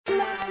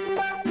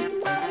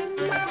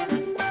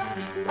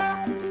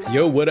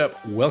Yo, what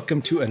up?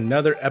 Welcome to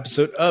another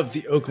episode of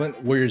the Oakland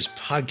Warriors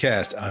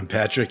podcast. I'm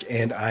Patrick,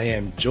 and I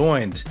am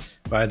joined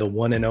by the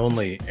one and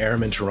only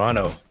Aram in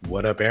Toronto.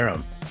 What up,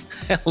 Aram?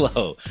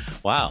 Hello.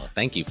 Wow.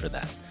 Thank you for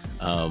that.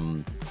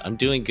 I'm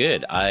doing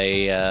good.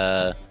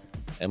 I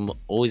am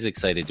always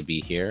excited to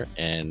be here,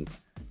 and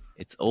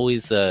it's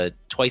always a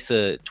twice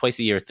a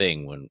year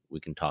thing when we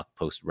can talk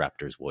post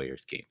Raptors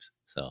Warriors games.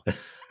 So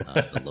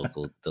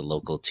the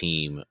local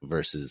team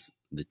versus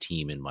the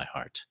team in my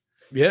heart.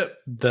 Yep,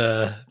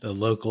 the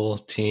local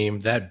team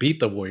that beat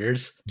the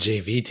Warriors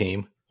JV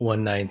team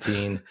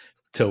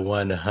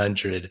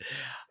 119-100.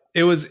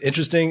 It was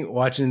interesting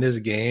watching this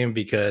game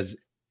because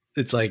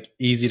it's like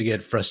easy to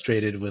get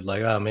frustrated with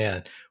like, oh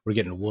man, we're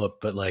getting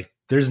whooped, but like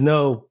there's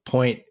no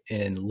point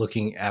in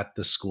looking at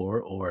the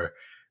score or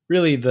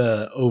really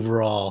the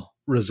overall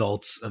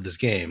results of this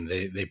game.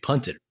 They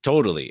punted.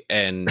 Totally.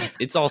 And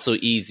it's also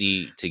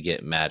easy to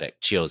get mad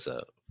at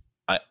Chiozza.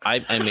 I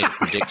made a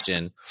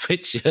prediction,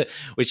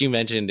 which you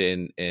mentioned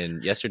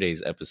in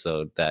yesterday's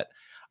episode, that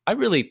I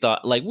really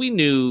thought, like, we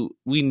knew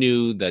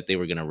that they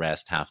were going to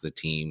rest half the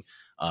team.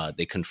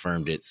 They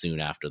confirmed it soon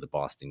after the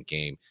Boston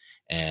game,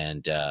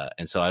 and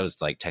so I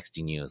was like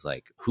texting you. I was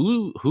like,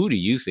 who do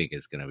you think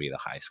is going to be the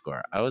high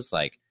scorer? I was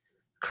like,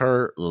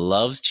 Kerr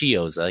loves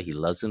Chiozza. He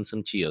loves him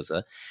some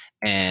Chiozza,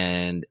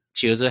 and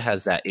Chiozza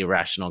has that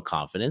irrational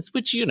confidence,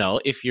 which, you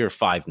know, if you're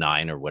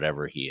 5'9" or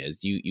whatever he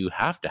is, you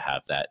have to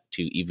have that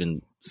to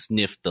even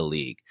sniff the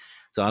league.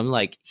 So I'm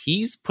like,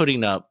 he's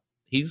going to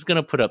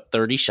put up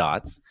 30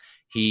 shots.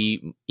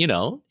 He, you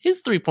know,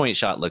 his 3-point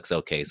shot looks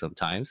okay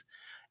sometimes.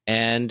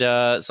 And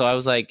so I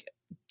was like,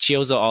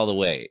 Chiozza all the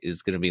way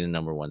is going to be the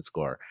number one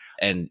scorer.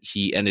 And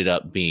he ended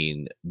up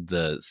being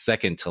the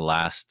second to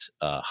last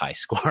high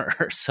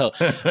scorer. So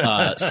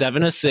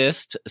 7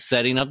 assists,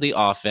 setting up the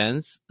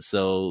offense.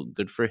 So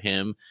good for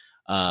him.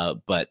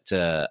 But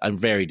I'm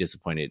very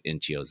disappointed in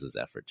Chiozza's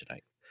effort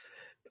tonight.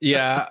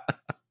 Yeah.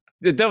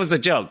 That was a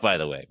joke, by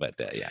the way. But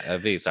yeah,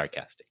 I'm being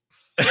sarcastic.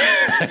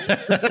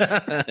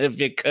 If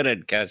you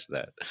couldn't catch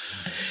that.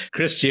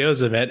 Chris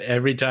Chiozza, man,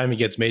 every time he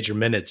gets major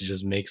minutes, it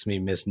just makes me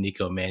miss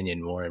Nico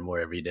Mannion more and more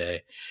every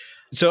day.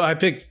 So I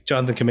picked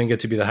Jonathan Kuminga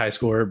to be the high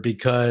scorer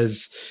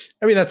because,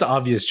 I mean, that's the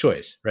obvious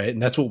choice, right?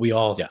 And that's what we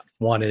all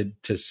wanted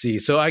to see.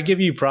 So I give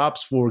you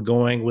props for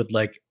going with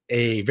like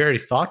a very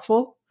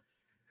thoughtful,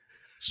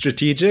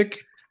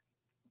 strategic.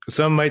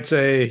 Some might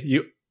say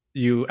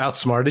you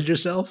outsmarted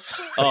yourself.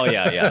 Oh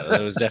yeah.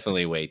 There was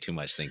definitely way too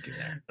much thinking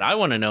there. I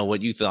want to know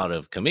what you thought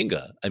of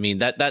Kuminga. I mean,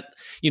 that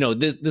you know,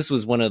 this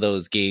was one of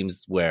those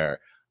games where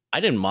I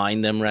didn't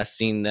mind them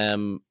resting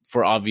them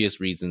for obvious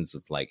reasons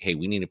of like, hey,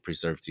 we need to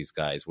preserve these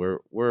guys.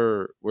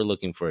 We're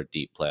looking for a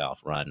deep playoff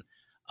run.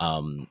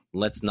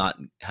 Let's not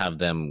have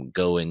them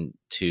go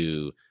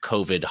into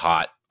COVID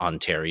hot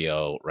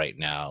Ontario right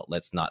now.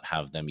 Let's not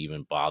have them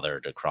even bother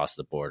to cross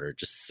the border.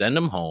 Just send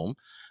them home.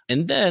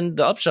 And then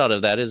the upshot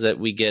of that is that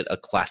we get a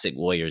classic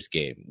Warriors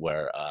game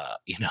where,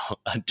 you know,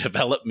 a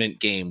development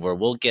game where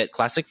we'll get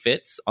classic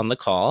fits on the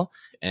call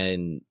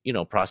and, you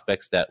know,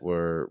 prospects that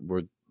were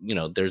you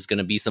know, there's going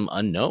to be some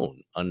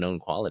unknown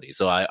quality.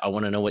 So I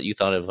want to know what you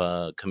thought of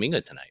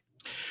Kuminga tonight.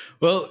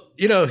 Well,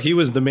 you know, he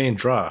was the main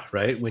draw,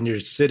 right? When you're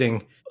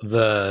sitting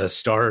the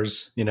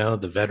stars, you know,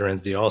 the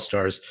veterans, the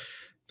all-stars,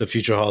 the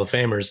future Hall of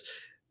Famers,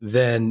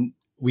 then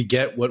we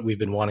get what we've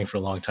been wanting for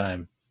a long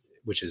time,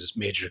 which is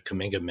major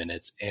Kuminga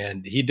minutes.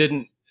 And he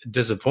didn't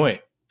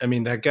disappoint. I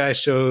mean, that guy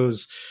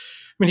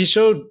he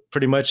showed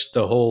pretty much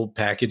the whole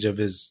package of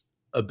his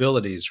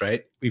abilities,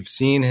 right? We've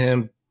seen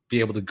him be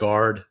able to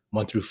guard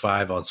 1 through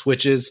 5 on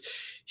switches.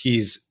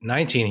 He's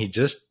 19. He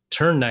just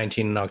turned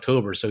 19 in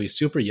October. So he's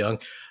super young.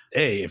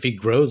 Hey, if he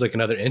grows like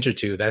another inch or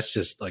two, that's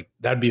just like,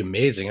 that'd be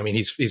amazing. I mean,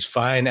 he's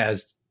fine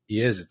as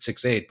he is at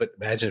 6'8", but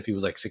imagine if he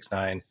was like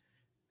 6'9",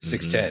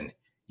 6'10".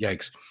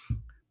 Yikes.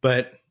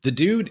 But the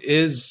dude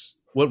is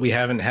what we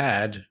haven't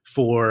had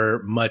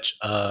for much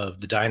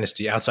of the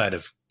dynasty outside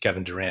of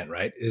Kevin Durant,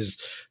 right?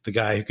 Is the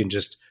guy who can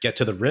just get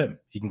to the rim.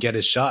 He can get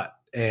his shot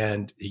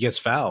and he gets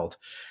fouled.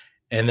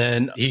 And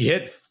then he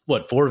hit,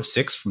 4 of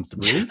 6 from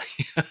 3?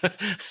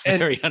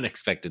 Very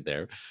unexpected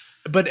there.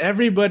 But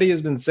everybody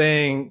has been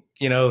saying,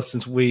 you know,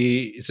 since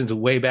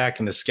way back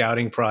in the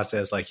scouting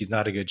process, like he's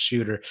not a good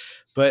shooter.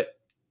 But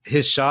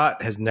his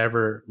shot has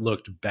never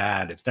looked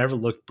bad. It's never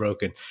looked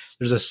broken.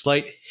 There's a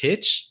slight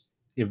hitch,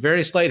 a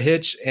very slight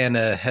hitch and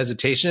a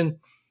hesitation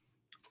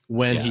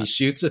when he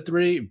shoots a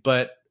 3.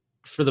 But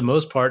for the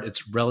most part,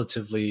 it's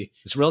relatively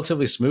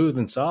smooth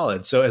and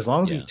solid. So as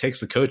long as he takes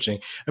the coaching,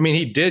 I mean,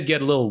 he did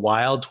get a little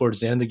wild towards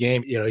the end of the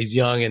game. You know, he's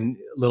young and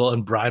a little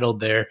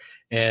unbridled there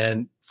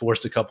and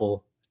forced a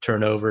couple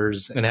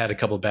turnovers and had a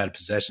couple of bad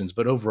possessions.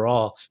 But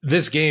overall,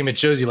 this game, it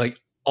shows you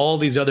like all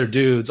these other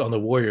dudes on the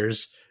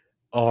Warriors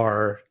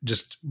are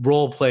just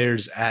role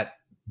players at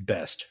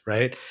best,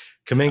 right?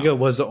 Kuminga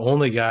was the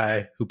only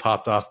guy who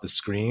popped off the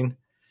screen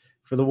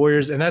for the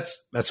Warriors, and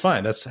that's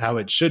fine. That's how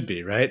it should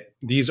be, right?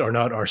 These are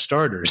not our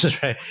starters,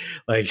 right?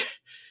 Like,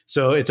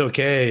 so it's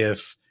okay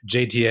if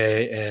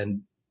JTA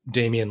and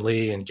Damian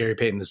Lee and Gary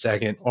Payton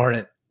II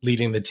aren't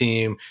leading the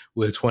team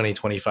with 20,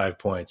 25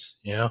 points.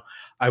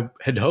 I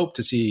had hoped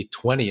to see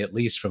 20 at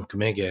least from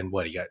Kuminga, and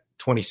he got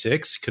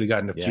 26. Could have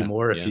gotten a few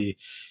more if he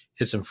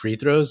hit some free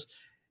throws.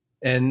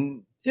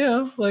 And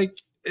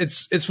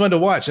it's fun to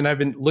watch, and I've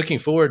been looking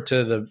forward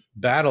to the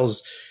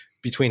battles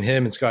between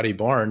him and Scotty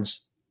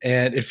Barnes,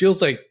 and it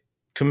feels like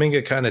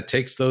Kuminga kind of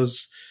takes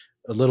those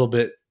a little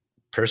bit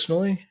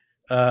personally.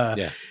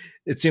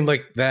 It seemed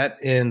like that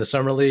in the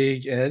summer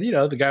league, and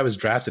the guy was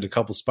drafted a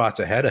couple spots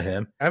ahead of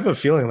him. I have a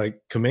feeling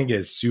like Kuminga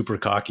is super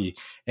cocky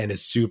and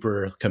is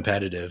super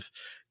competitive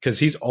because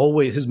his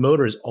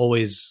motor is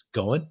always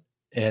going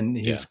and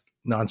he's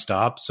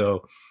nonstop.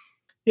 So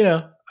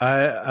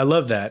I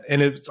love that,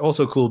 and it's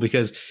also cool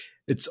because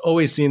it's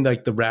always seemed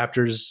like the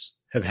Raptors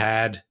have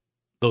had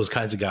those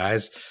kinds of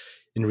guys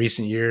in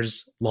recent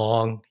years: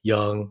 long,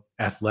 young,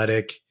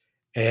 athletic.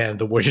 And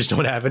the Warriors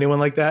don't have anyone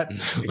like that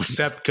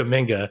except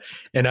Kuminga.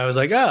 And I was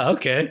like, oh,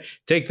 okay,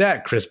 take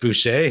that, Chris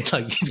Boucher.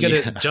 Like, he's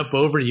going to jump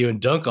over you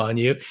and dunk on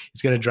you.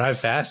 He's going to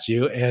drive past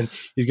you, and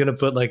he's going to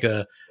put like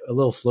a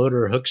little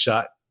floater or hook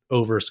shot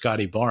over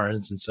Scotty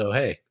Barnes. And so,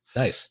 hey,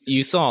 nice.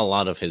 You saw a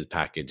lot of his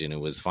package, and it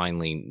was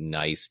finally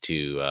nice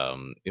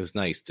to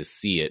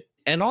see it.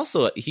 And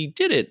also, he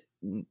did it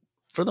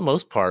for the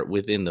most part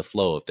within the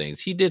flow of things.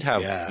 He did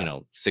have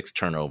 6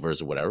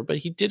 turnovers or whatever, but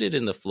he did it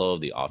in the flow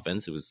of the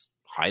offense. It was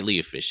highly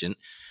efficient.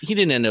 He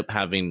didn't end up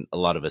having a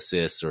lot of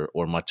assists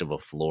or much of a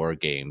floor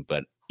game,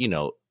 but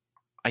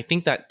I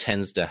think that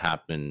tends to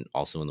happen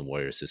also in the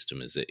Warrior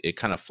system. Is it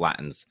kind of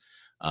flattens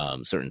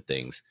certain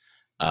things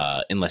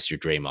unless you're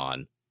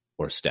Draymond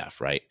or Steph,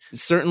 right?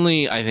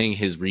 Certainly, I think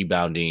his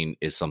rebounding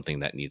is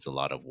something that needs a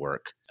lot of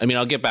work. I mean,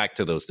 I'll get back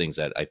to those things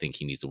that I think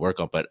he needs to work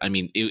on, but I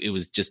mean, it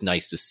was just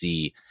nice to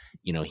see,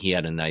 he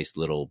had a nice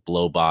little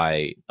blow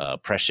by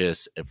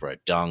Precious for a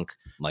dunk,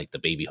 like the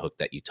baby hook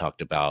that you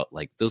talked about.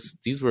 Like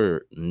these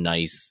were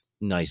nice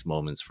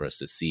moments for us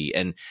to see.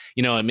 And,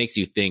 it makes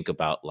you think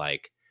about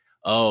like,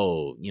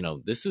 oh,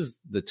 this is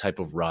the type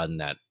of run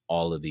that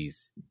all of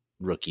these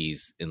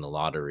rookies in the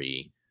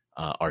lottery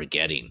are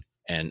getting,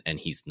 and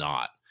he's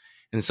not.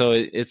 And so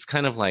it's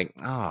kind of like,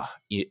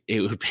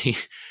 it would be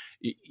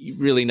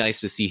really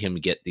nice to see him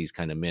get these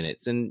kind of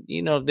minutes. And,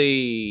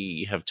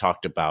 they have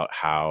talked about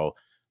how,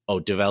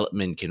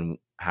 development can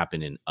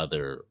happen in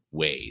other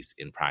ways,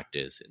 in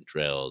practice and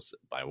drills,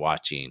 by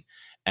watching.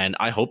 And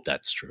I hope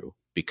that's true,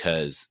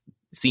 because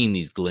seeing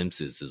these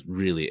glimpses is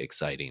really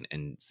exciting,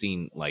 and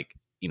seeing like,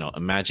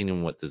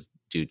 imagining what this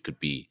dude could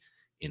be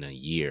in a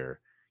year,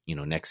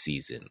 next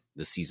season,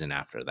 the season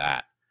after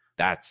that.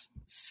 That's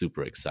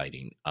super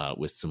exciting,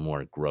 with some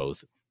more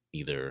growth,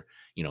 either,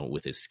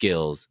 with his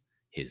skills,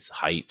 his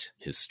height,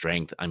 his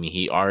strength. I mean,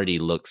 he already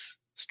looks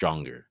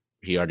stronger.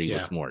 He already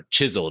looks more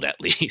chiseled,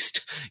 at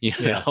least,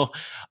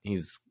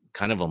 He's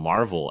kind of a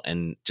marvel.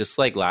 And just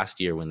like last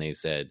year when they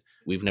said,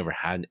 we've never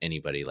had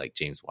anybody like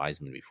James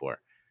Wiseman before,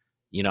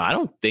 I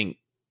don't think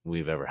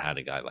we've ever had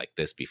a guy like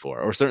this before,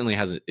 or certainly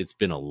hasn't. It's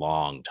been a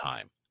long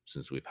time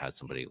since we've had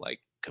somebody like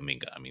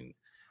Kuminga. I mean,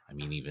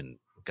 even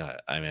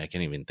God, I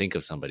can't even think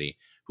of somebody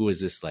who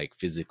is this like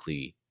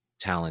physically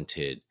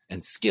talented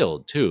and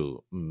skilled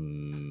too.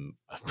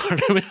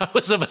 I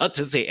was about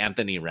to say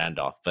Anthony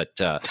Randolph, but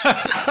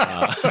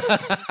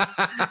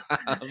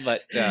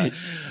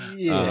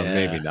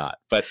maybe not.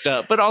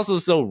 But also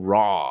so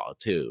raw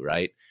too,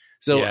 right?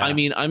 So I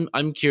mean,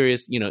 I'm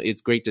curious.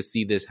 It's great to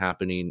see this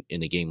happening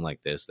in a game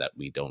like this that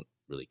we don't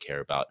really care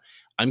about.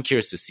 I'm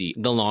curious to see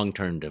the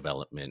long-term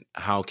development.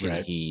 How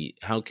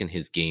can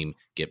his game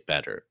get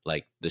better?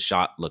 Like, the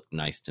shot looked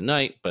nice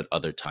tonight, but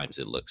other times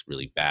it looks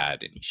really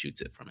bad and he shoots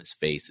it from his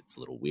face. It's a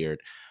little weird.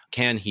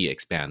 Can he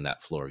expand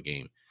that floor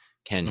game?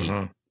 Can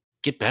he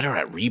get better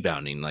at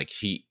rebounding?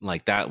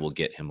 Like that will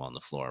get him on the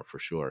floor for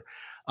sure.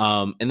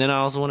 And then I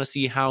also want to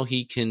see how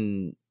he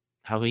can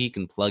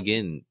plug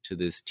in to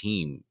this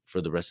team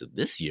for the rest of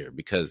this year,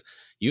 because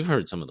you've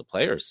heard some of the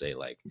players say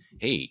like,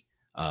 hey,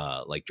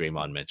 like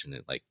Draymond mentioned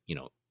it, like,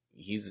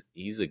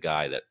 he's a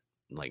guy that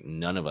like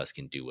none of us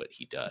can do what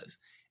he does.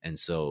 And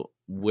so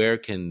where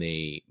can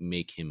they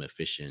make him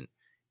efficient,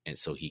 and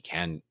so he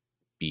can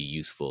be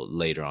useful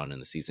later on in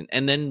the season?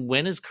 And then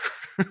when is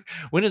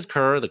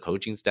Kerr, the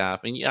coaching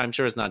staff, and I'm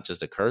sure it's not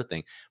just a Kerr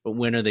thing, but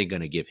when are they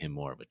going to give him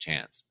more of a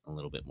chance, a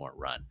little bit more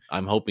run?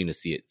 I'm hoping to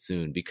see it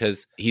soon,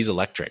 because he's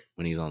electric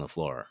when he's on the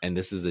floor. And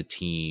this is a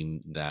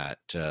team that,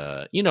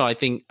 I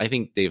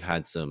think they've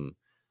had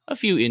a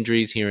few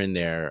injuries here and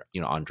there.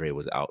 Andre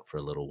was out for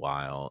a little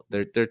while.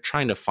 They're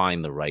trying to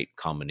find the right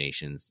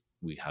combinations.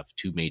 We have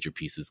 2 major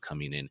pieces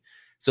coming in.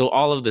 So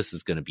all of this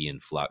is going to be in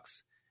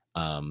flux.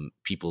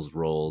 People's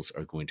roles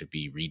are going to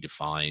be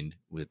redefined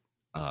with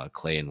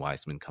Clay and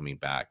Wiseman coming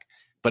back.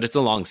 But it's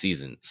a long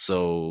season,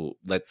 so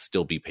let's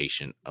still be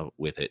patient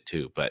with it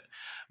too. But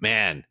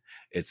man,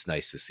 it's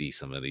nice to see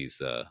some of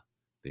these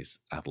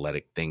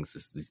athletic things,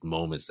 these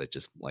moments that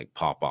just like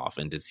pop off,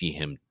 and to see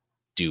him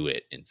do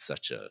it in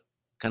such a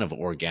kind of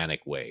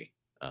organic way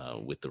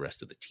with the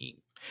rest of the team.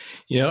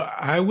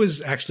 I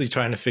was actually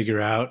trying to figure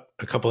out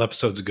a couple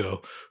episodes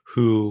ago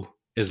who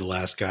is the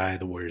last guy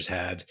the Warriors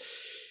had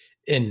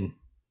in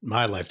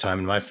my lifetime,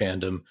 in my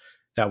fandom,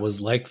 that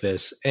was like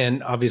this.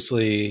 And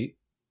obviously,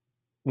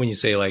 when you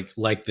say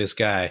like this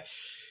guy,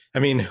 I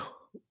mean,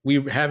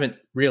 we haven't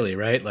really,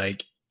 right?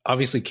 Like,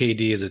 obviously,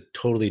 KD is a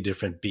totally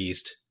different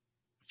beast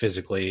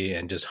physically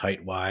and just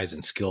height wise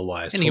and skill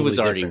wise. And totally he was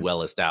already different.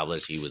 well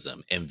established. He was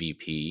an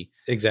MVP.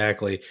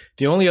 Exactly.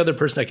 The only other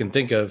person I can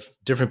think of,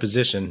 different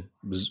position,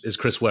 is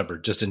Chris Webber,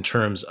 just in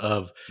terms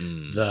of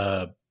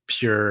the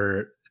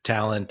pure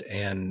talent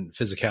and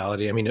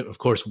physicality. I mean, of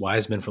course,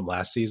 Wiseman from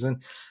last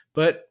season,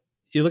 but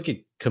you look at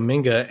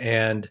Kuminga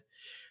and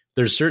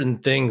there's certain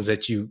things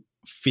that you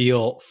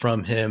feel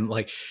from him.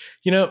 Like,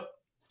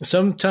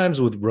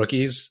 sometimes with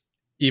rookies,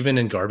 even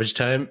in garbage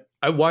time,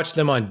 I watch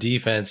them on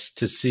defense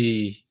to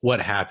see what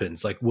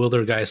happens. Like, will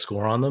their guy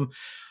score on them?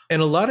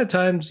 And a lot of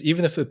times,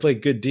 even if they play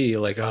good D, you're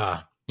like,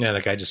 yeah,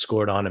 that guy just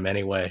scored on him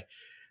anyway.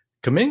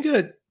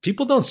 Kuminga,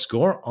 people don't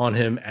score on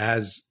him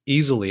as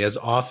easily, as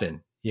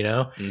often,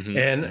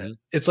 and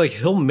it's like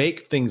he'll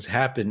make things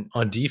happen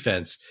on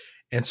defense.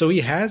 And so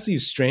he has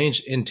these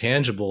strange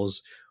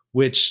intangibles,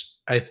 which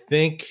I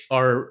think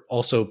are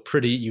also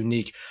pretty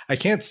unique. I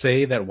can't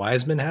say that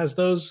Wiseman has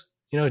those,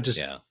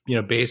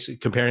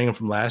 basic comparing him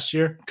from last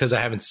year, because I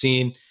haven't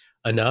seen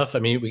enough. I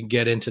mean, we can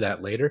get into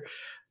that later,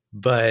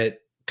 but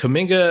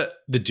Kuminga,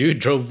 the dude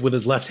drove with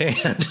his left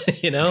hand,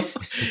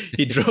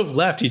 he drove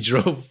left, he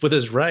drove with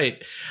his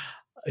right.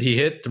 He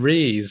hit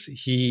threes.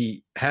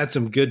 He had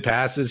some good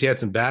passes. He had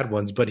some bad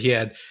ones, but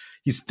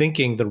he's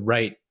thinking the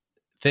right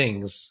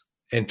things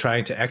and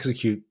trying to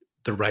execute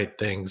the right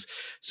things.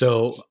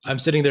 So I'm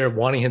sitting there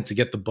wanting him to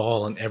get the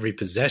ball on every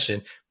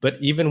possession. But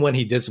even when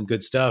he did some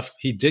good stuff,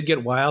 he did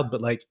get wild,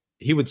 but like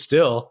he would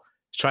still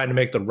try to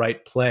make the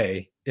right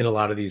play in a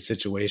lot of these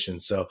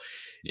situations. So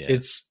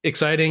it's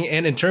exciting.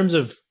 And in terms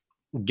of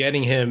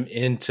getting him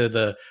into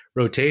the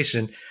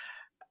rotation,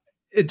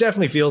 it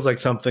definitely feels like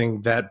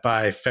something that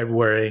by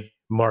February,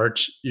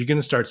 March, you're going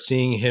to start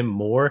seeing him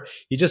more.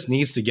 He just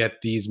needs to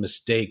get these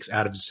mistakes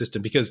out of the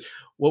system, because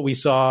what we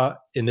saw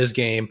in this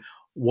game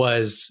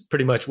was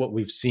pretty much what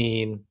we've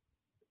seen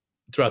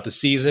throughout the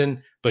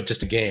season, but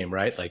just a game,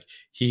 right? Like,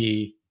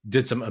 he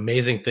did some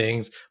amazing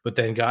things, but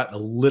then got a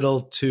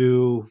little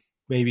too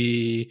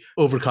maybe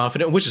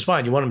overconfident, which is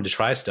fine. You want him to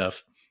try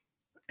stuff,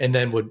 and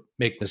then would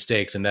make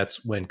mistakes. And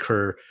that's when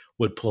Kerr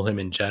would pull him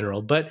in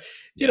general. But,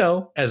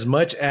 as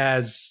much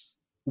as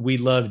we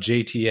love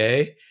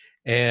JTA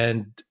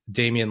and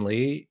Damian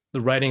Lee,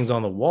 the writing's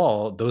on the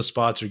wall. Those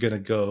spots are going to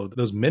go,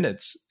 those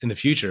minutes in the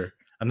future.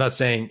 I'm not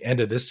saying end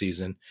of this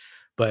season,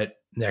 but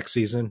next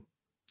season,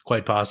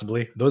 quite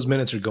possibly. Those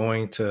minutes are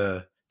going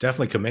to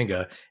definitely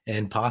Kuminga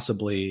and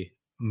possibly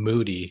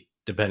Moody,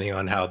 depending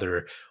on how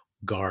their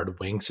guard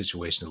wing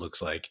situation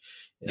looks like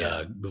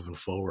moving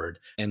forward.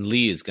 And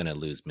Lee is going to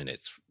lose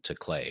minutes to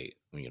Clay,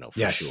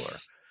 for sure.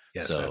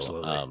 Yes, so,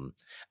 absolutely.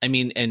 I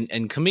mean,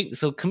 and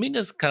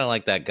Kuminga's kind of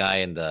like that guy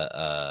in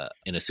a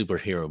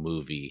superhero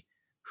movie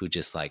who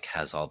just like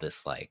has all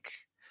this like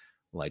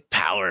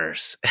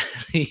powers.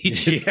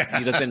 he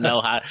doesn't know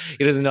how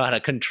to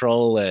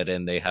control it,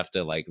 and they have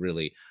to like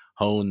really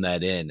hone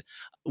that in.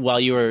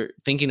 While you were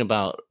thinking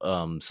about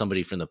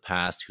somebody from the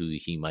past who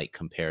he might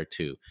compare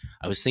to,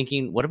 I was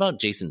thinking, what about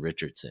Jason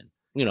Richardson?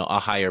 A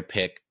higher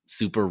pick,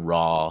 super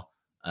raw,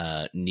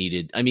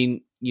 needed. I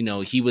mean,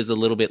 he was a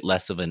little bit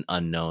less of an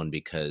unknown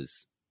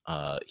because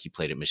he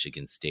played at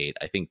Michigan State.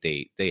 I think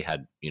they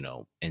had,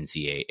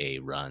 NCAA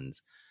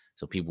runs,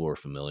 so people were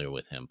familiar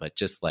with him. But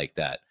just like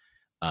that,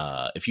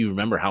 if you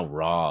remember how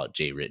raw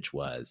Jay Rich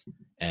was,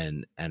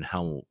 and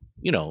how,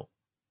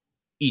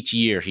 each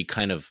year he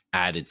kind of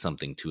added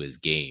something to his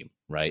game,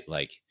 right?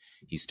 Like,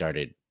 he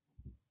started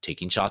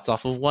taking shots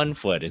off of 1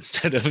 foot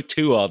instead of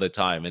 2 all the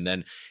time, and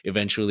then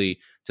eventually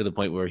to the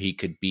point where he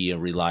could be a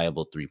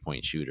reliable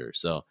 3-point shooter.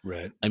 So,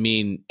 right. I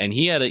mean, and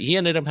he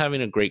ended up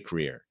having a great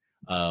career.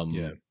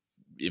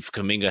 If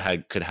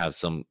Kuminga could have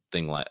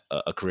something like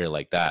a career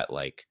like that,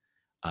 like,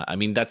 I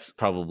mean, that's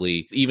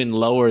probably even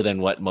lower than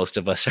what most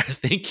of us are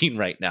thinking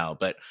right now.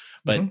 But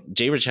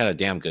Jay Rich had a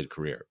damn good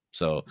career,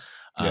 so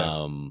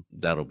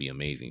that'll be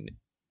amazing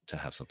to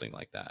have something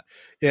like that.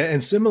 Yeah,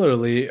 and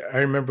similarly, I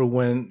remember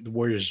when the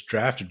Warriors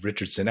drafted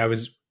Richardson, I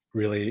was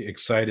really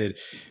excited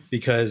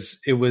because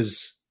it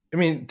was, I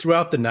mean,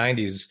 throughout the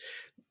 90s,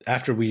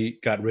 after we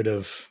got rid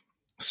of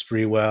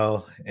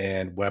Sprewell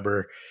and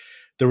Weber,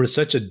 there was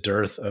such a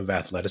dearth of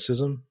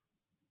athleticism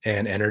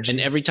and energy.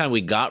 And every time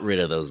we got rid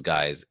of those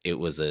guys, it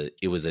was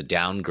a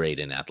downgrade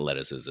in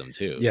athleticism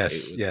too.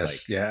 Yes.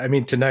 Yeah. I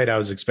mean, tonight I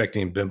was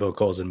expecting Bimbo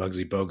Coles and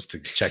Muggsy Bogues to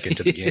check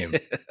into the game.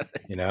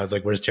 I was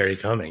like, where's Terry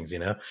Cummings?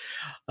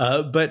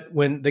 But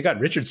when they got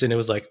Richardson, it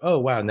was like, oh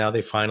wow, now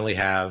they finally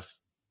have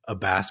a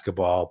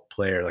basketball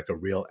player, like a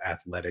real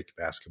athletic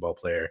basketball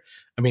player.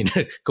 I mean,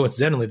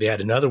 coincidentally, they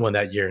had another one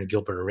that year in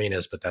Gilbert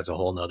Arenas, but that's a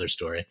whole nother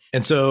story.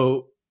 And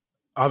so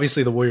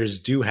obviously the Warriors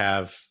do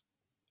have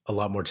a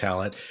lot more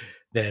talent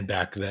than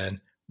back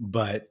then,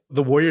 but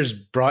the Warriors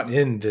brought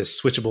in this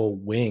switchable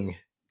wing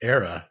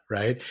era,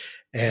 right?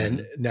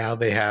 And now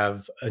they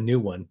have a new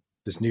one,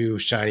 this new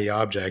shiny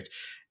object.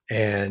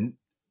 And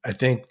I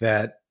think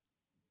that,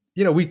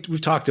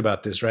 we've talked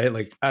about this, right?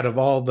 Like out of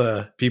all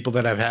the people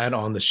that I've had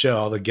on the show,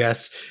 all the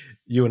guests,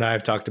 you and I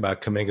have talked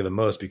about Kuminga the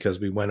most because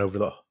we went over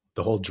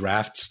the whole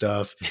draft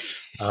stuff,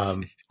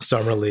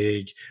 summer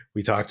league.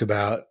 We talked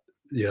about,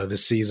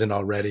 this season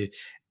already.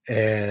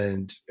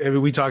 And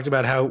we talked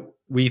about how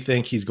we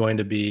think he's going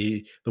to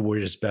be the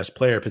Warriors' best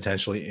player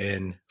potentially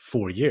in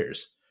 4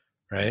 years,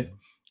 right?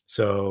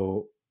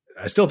 So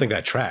I still think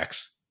that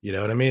tracks. You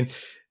know what I mean?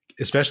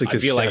 Especially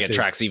because I feel like it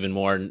tracks even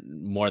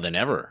more than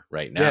ever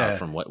right now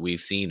from what we've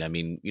seen. I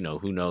mean,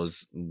 who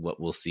knows what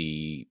we'll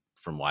see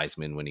from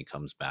Wiseman when he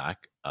comes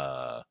back.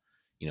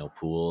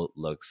 Poole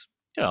looks,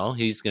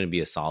 he's going to be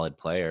a solid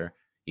player.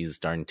 He's a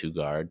starting two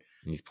guard.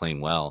 He's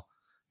playing well.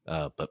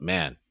 But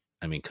man,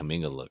 I mean,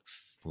 Kuminga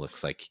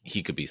looks like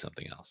he could be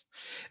something else.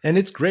 And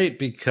it's great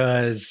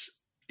because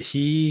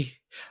the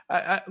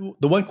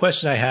one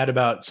question I had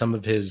about some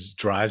of his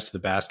drives to the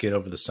basket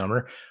over the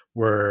summer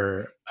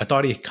were I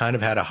thought he kind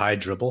of had a high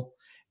dribble,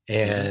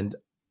 and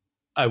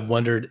I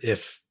wondered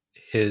if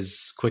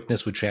his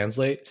quickness would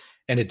translate,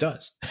 and it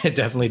does. It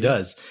definitely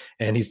does.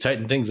 And he's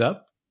tightened things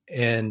up,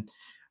 and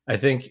I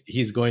think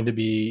he's going to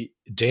be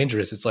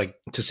dangerous. It's like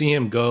to see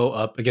him go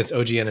up against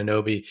OG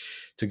Anunoby,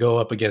 to go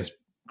up against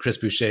Chris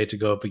Boucher, to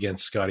go up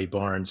against Scotty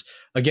Barnes.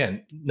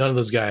 Again, none of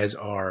those guys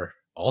are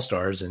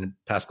all-stars, and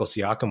Pascal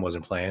Siakam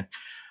wasn't playing,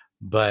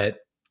 but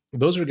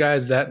those are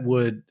guys that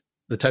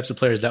the types of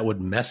players that would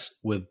mess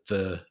with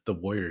the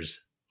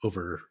Warriors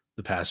over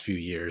the past few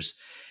years.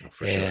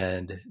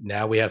 And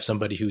now we have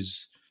somebody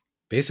who's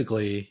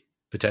basically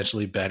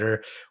potentially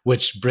better,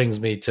 which brings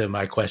me to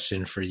my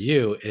question for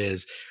you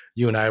is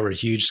you and I were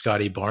huge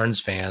Scotty Barnes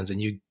fans, and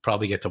you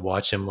probably get to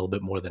watch him a little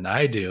bit more than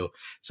I do.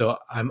 So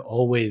I'm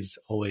always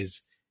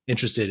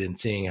interested in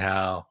seeing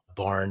how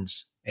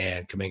Barnes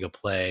and Kuminga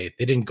play.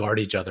 They didn't guard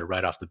each other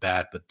right off the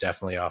bat, but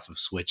definitely off of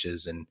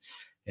switches and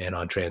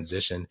on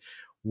transition.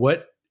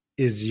 What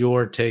is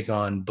your take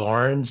on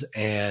Barnes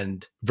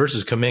and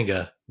versus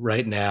Kuminga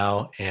right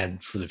now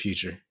and for the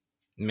future?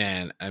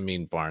 Man, I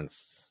mean,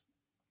 Barnes,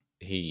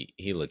 he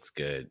looks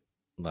good.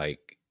 Like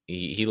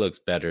he looks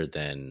better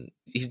than,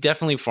 he's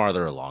definitely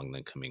farther along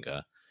than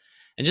Kuminga.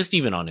 And just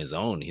even on his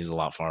own, he's a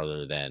lot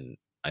farther than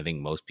I think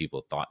most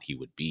people thought he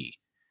would be.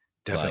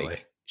 Definitely.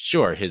 Like,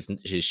 sure, his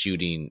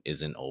shooting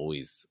isn't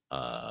always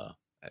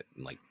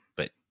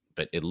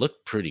but it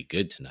looked pretty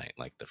good tonight.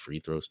 Like the free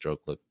throw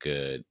stroke looked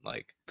good.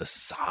 Like the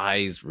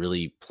size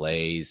really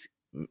plays.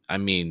 I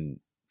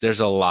mean, there's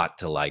a lot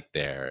to like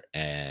there.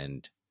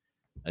 And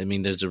I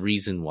mean, there's a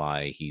reason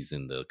why he's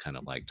in the kind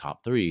of like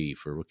top 3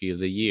 for rookie of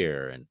the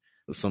year. And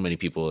so many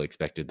people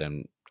expected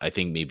them. I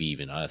think maybe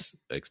even us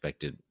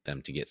expected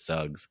them to get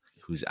Suggs,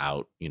 who's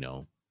out,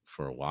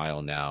 for a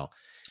while now.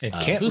 And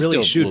can't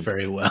really shoot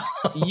very well.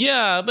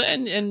 Yeah, but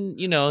and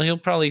he'll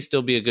probably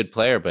still be a good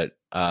player, but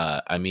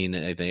I mean,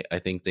 I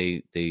think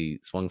they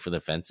swung for the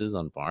fences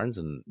on Barnes,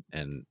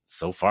 and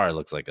so far it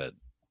looks like a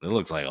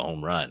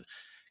home run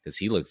because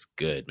he looks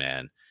good,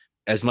 man.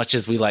 As much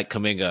as we like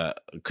Kuminga,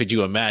 could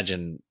you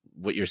imagine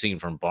what you're seeing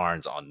from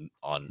Barnes on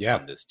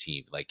this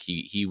team? Like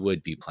he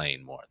would be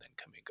playing more than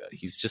Kuminga.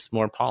 He's just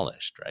more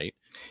polished, right?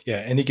 Yeah,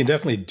 and he can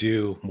definitely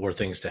do more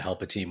things to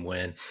help a team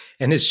win.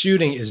 And his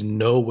shooting is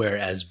nowhere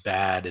as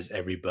bad as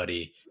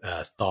everybody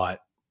thought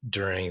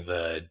during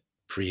the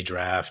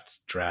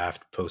pre-draft,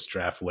 draft,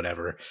 post-draft,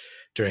 whatever,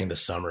 during the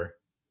summer.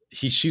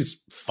 He shoots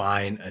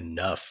fine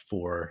enough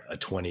for a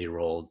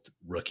 20-year-old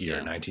rookie or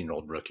a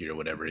 19-year-old rookie or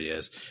whatever he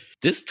is.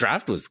 This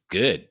draft was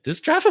good.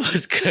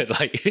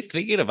 Like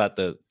thinking about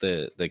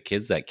the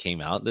kids that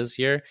came out this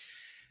year,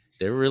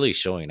 they're really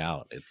showing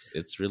out.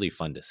 It's really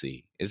fun to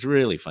see.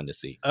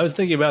 I was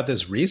thinking about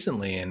this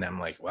recently, and I'm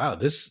like, wow,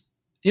 this,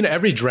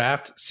 every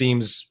draft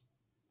seems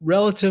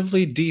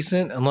relatively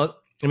decent,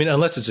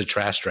 unless it's a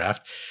trash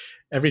draft.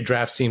 Every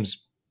draft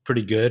seems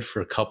pretty good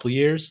for a couple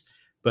years,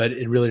 but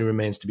it really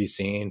remains to be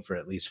seen for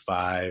at least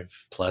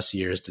 5+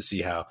 years to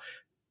see how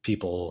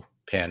people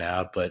pan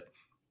out. But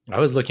I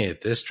was looking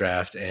at this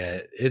draft,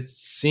 and it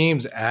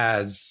seems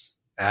as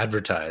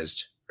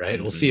advertised, right?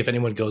 Mm-hmm. We'll see if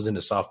anyone goes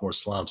into sophomore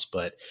slumps,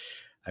 but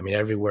I mean,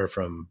 everywhere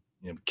from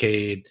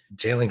Cade,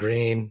 Jalen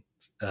Green,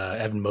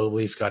 Evan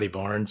Mobley, Scotty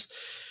Barnes,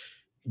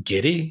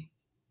 Giddey,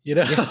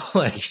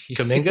 like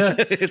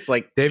Kuminga. It's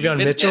like Davion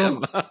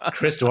Mitchell,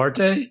 Chris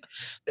Duarte,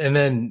 and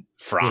then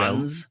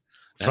Franz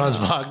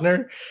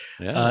Wagner.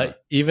 Yeah.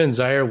 Even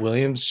Zaire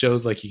Williams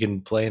shows like he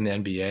can play in the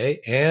NBA.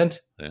 And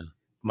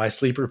my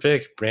sleeper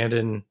pick,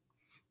 Brandon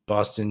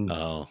Boston.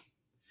 Oh,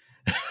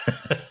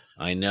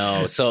 I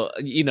know. So,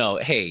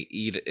 hey,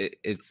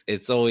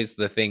 it's always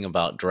the thing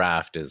about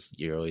draft is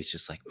you're always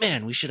just like,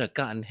 man, we should have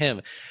gotten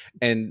him.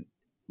 And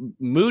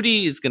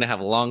Moody is going to have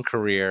a long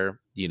career.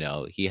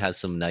 He has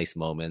some nice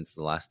moments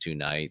the last 2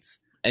 nights.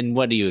 And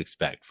what do you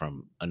expect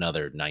from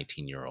another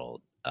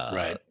 19-year-old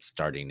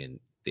starting in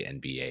the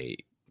NBA,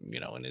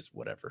 in his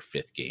whatever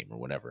 5th game or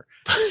whatever.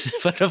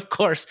 But of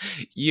course,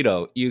 you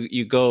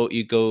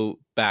go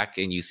back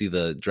and you see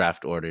the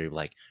draft order,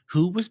 like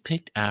who was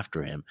picked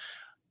after him?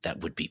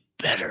 That would be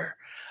better.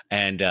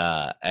 And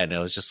I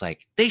was just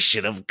like, they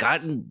should have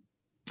gotten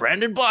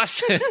Brandon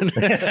Boston,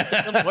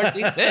 the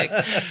 14th pick,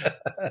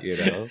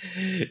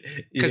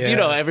 because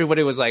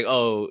everybody was like,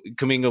 oh,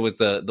 Kuminga was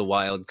the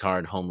wild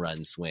card home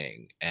run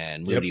swing,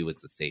 and Moody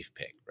was the safe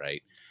pick,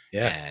 right?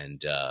 Yeah,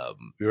 and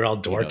we were all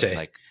Duarte. It's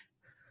like,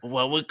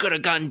 well, we could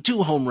have gotten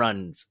 2 home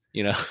runs,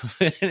 I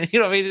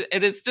mean,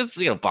 and it's just,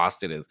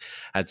 Boston has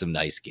had some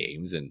nice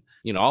games, and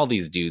all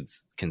these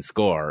dudes can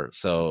score,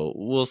 so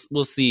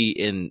we'll see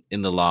in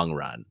the long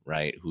run,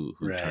 right? Who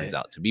turns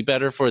out to be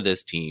better for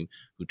this team,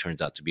 who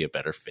turns out to be a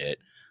better fit,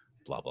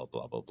 blah blah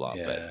blah blah blah.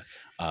 Yeah.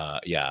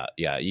 But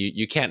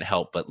you can't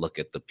help but look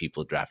at the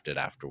people drafted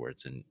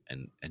afterwards and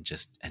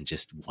just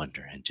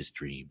wonder and just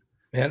dream.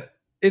 Man,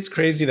 it's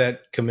crazy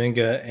that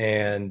Kuminga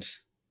and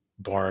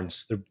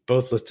Barnes, they're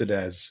both listed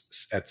as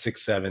at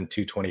 6'7",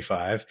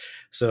 225.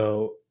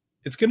 So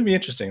it's going to be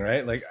interesting,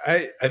 right? Like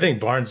I think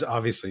Barnes,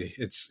 obviously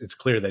it's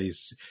clear that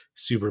he's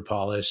super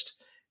polished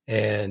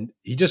and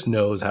he just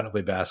knows how to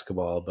play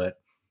basketball. But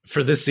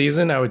for this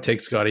season, I would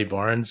take Scotty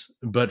Barnes.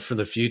 But for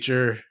the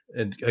future,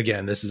 and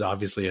again, this is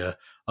obviously a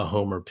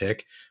homer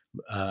pick.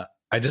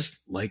 I just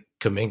like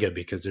Kuminga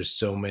because there's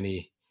so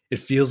many. It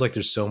feels like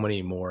there's so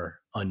many more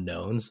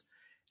unknowns.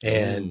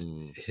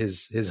 And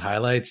his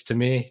highlights to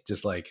me,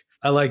 just like,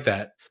 I like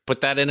that.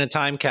 Put that in a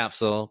time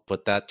capsule.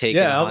 Put that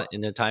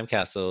in a time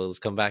capsule. Let's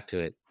come back to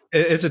it.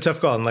 It's a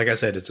tough call. And like I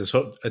said, it's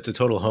a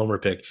total homer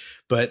pick.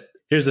 But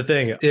here's the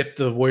thing. If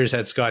the Warriors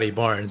had Scotty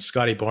Barnes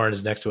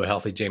next to a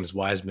healthy James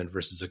Wiseman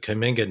versus a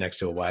Kuminga next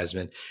to a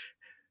Wiseman,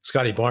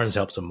 Scotty Barnes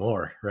helps him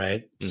more,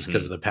 right? Just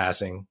because of the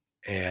passing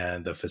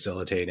and the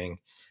facilitating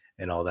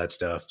and all that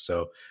stuff.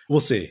 So we'll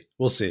see.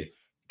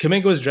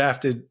 Kuminga was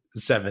drafted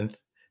 7th.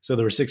 So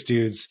there were 6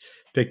 dudes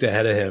picked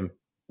ahead of him.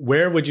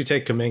 Where would you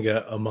take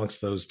Kuminga amongst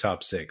those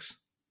top 6?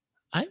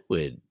 I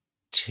would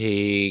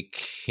take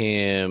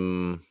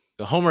him,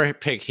 a homer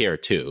pick here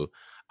too.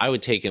 I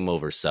would take him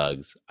over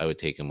Suggs. I would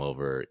take him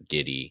over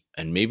Giddey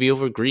and maybe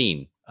over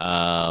Green.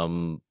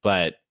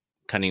 But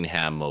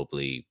Cunningham,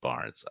 Mobley,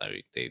 Barnes,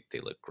 they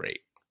look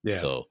great. Yeah.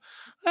 So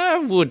I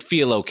would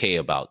feel okay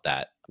about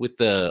that with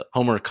the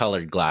homer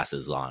colored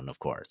glasses on, of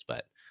course.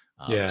 But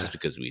just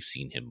because we've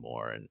seen him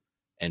more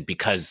and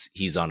because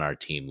he's on our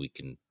team, we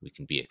can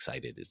be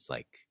excited. It's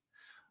like,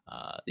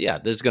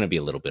 there's going to be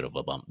a little bit of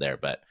a bump there,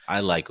 but I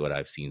like what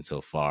I've seen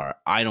so far.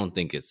 I don't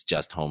think it's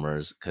just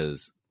homers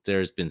because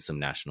there's been some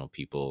national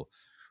people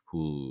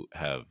who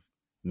have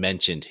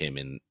mentioned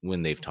him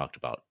when they've talked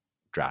about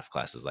draft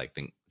classes. Like, I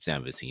think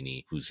Sam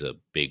Vecini, who's a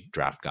big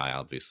draft guy,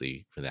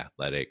 obviously for the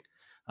Athletic,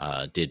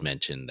 did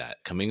mention that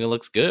Kuminga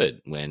looks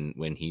good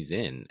when he's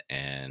in,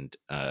 and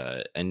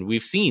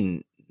we've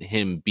seen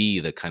him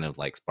be the kind of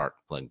like spark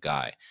plug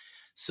guy.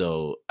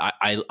 So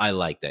I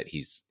like that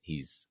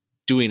he's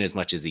doing as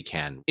much as he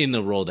can in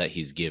the role that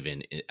he's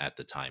given at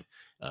the time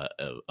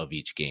of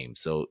each game.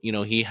 So,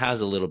 he has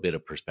a little bit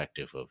of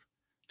perspective of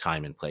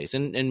time and place.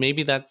 And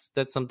maybe that's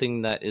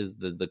something that is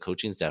the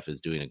coaching staff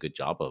is doing a good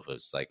job of.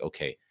 It's like,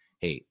 okay,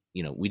 hey,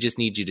 we just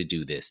need you to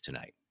do this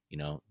tonight.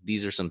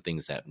 These are some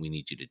things that we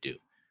need you to do.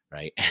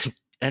 Right.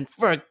 And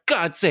for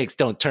God's sakes,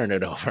 don't turn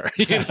it over.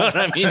 You know what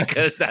I mean?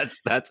 Because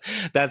that's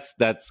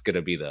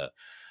gonna be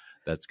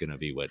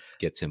what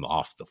gets him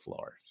off the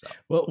floor. So,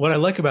 well, what I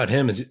like about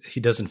him is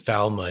he doesn't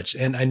foul much,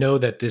 and I know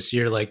that this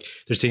year, like,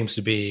 there seems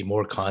to be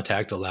more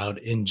contact allowed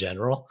in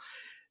general,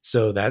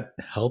 so that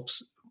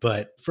helps.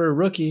 But for a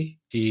rookie,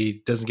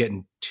 he doesn't get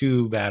in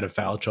too bad of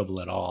foul trouble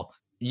at all.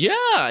 Yeah,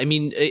 I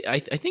mean, I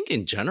think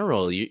in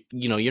general,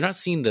 you're not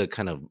seeing the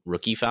kind of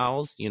rookie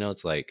fouls.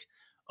 It's like,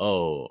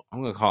 oh,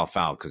 I'm going to call a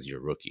foul because you're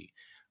a rookie.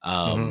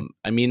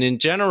 I mean, in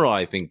general,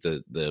 I think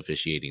the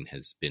officiating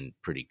has been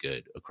pretty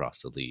good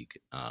across the league.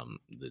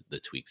 The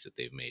tweaks that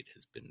they've made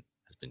has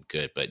been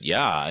good. But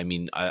yeah, I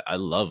mean, I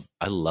love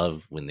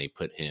when they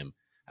put him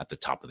at the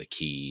top of the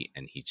key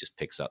and he just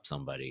picks up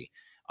somebody.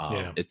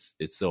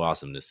 It's so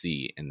awesome to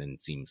see, and then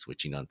see him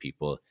switching on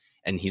people,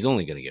 and he's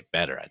only going to get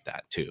better at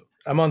that too.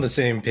 I'm on the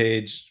same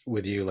page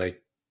with you.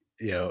 Like,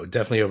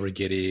 definitely over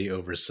Giddey,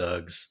 over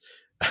Suggs.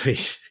 I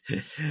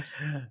mean,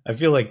 I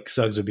feel like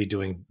Suggs would be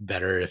doing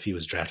better if he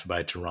was drafted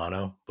by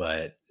Toronto,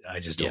 but I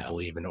just don't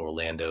believe in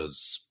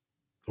Orlando's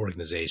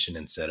organization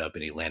and setup.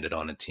 And he landed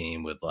on a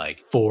team with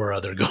like 4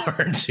 other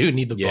guards who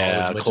need the ball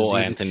as much Cole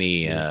as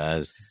Anthony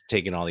is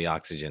taking all the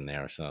oxygen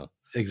there. So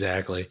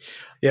exactly,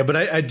 yeah. But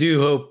I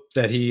do hope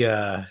that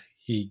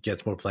he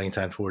gets more playing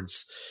time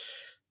towards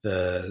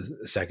the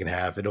second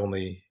half. It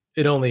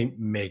only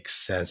makes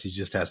sense. He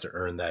just has to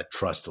earn that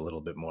trust a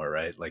little bit more,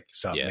 right? Like,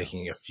 stop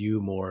making a few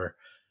more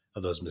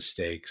of those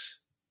mistakes.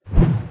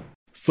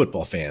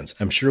 Football fans,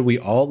 I'm sure we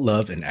all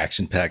love an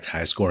action-packed,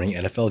 high-scoring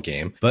NFL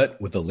game, but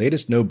with the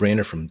latest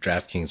no-brainer from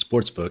DraftKings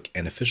Sportsbook,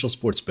 an official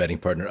sports betting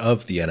partner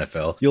of the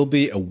NFL, you'll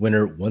be a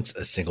winner once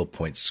a single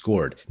point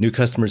scored. New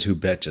customers who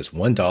bet just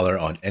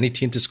 $1 on any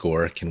team to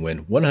score can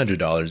win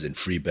 $100 in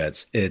free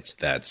bets. It's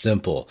that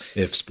simple.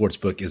 If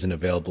Sportsbook isn't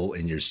available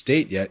in your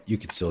state yet, you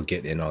can still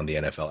get in on the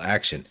NFL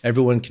action.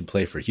 Everyone can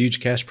play for huge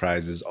cash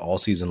prizes all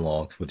season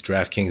long with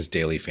DraftKings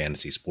daily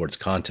fantasy sports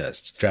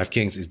contests.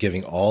 DraftKings is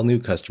giving all new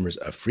customers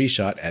a free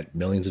shot at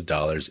millions of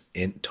dollars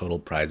in total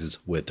prizes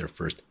with their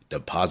first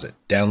deposit.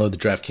 Download the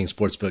DraftKings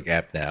Sportsbook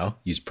app now,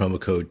 use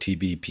promo code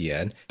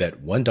TBPN,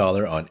 bet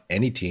 $1 on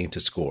any team to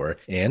score,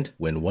 and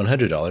win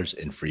 $100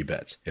 in free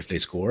bets. If they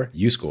score,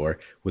 you score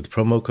with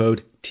promo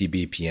code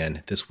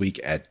TBPN this week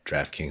at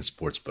DraftKings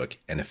Sportsbook,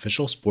 an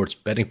official sports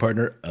betting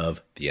partner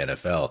of the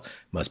NFL.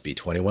 Must be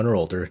 21 or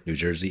older, New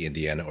Jersey,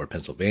 Indiana, or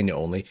Pennsylvania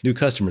only. New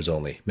customers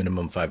only.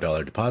 Minimum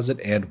 $5 deposit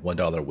and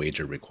 $1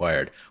 wager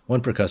required.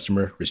 One per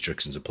customer.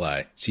 Restrictions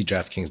apply. See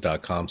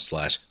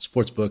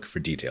DraftKings.com/sportsbook for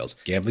details.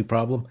 Gambling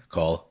problem?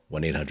 Call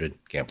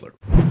 1-800-GAMBLER.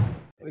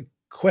 The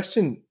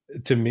question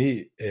to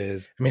me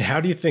is,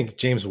 how do you think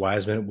James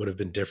Wiseman would have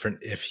been different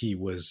if he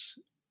was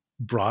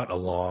brought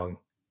along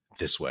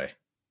this way?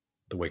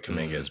 The way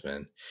Kuminga has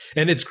been.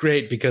 And it's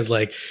great because,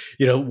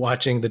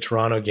 watching the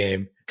Toronto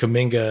game,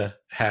 Kuminga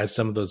has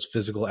some of those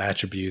physical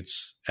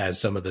attributes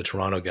as some of the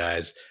Toronto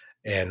guys.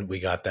 And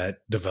we got that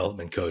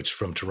development coach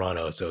from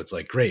Toronto. So it's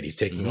great. He's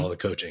taking all the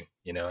coaching,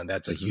 and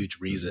that's a huge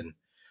reason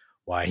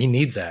why he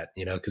needs that,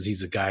 because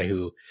he's a guy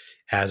who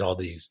has all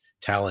these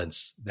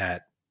talents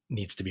that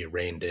needs to be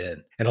reined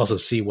in and also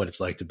see what it's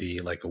like to be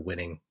like a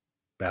winning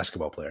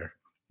basketball player.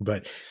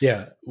 But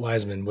yeah,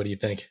 Wiseman, what do you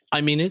think?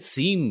 It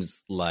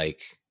seems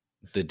like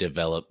the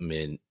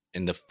development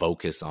and the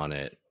focus on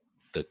it,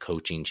 the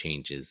coaching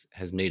changes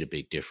has made a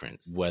big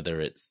difference,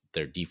 whether it's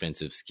their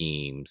defensive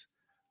schemes,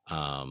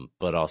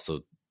 but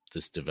also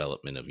this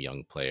development of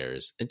young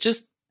players. It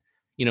just,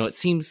 it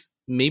seems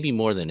maybe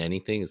more than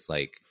anything, it's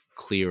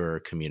clearer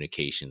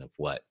communication of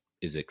what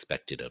is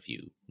expected of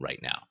you right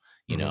now.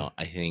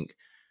 I think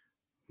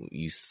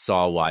you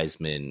saw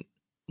Wiseman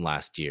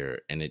last year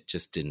and it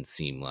just didn't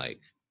seem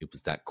like it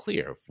was that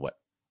clear of what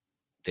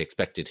they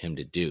expected him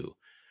to do.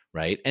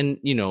 Right. And,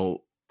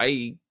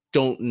 I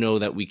don't know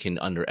that we can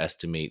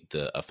underestimate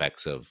the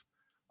effects of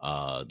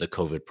the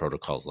COVID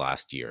protocols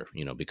last year,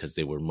 because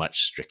they were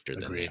much stricter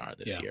than they are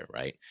this year.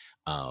 Right.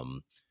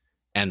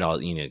 And all,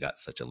 got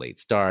such a late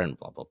start and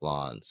blah, blah,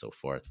 blah, and so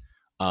forth.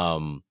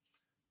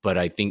 But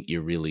I think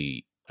you're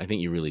really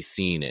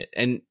seeing it.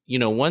 And,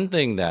 one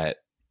thing that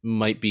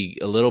might be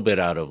a little bit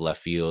out of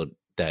left field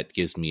that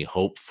gives me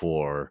hope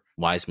for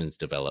Wiseman's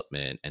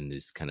development and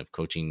this kind of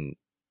coaching,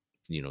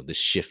 this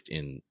shift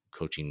in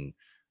coaching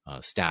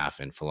staff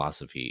and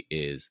philosophy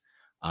is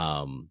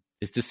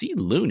to see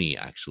Looney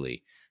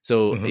actually.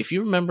 So if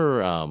you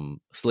remember,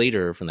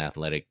 Slater from The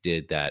Athletic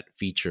did that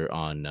feature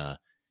on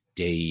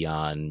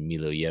Dejan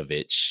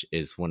Milojevic,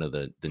 is one of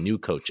the new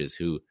coaches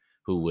who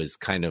was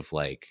kind of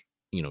like,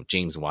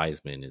 James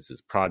Wiseman is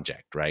his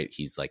project, right?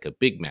 He's like a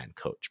big man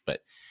coach,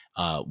 but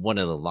one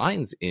of the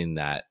lines in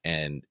that,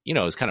 and it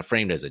was kind of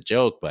framed as a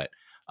joke, but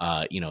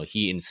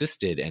he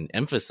insisted and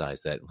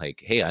emphasized that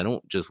hey, I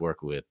don't just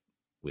work with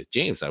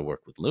James, I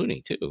work with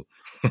Looney too.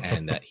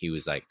 And that he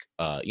was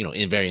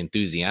very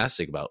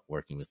enthusiastic about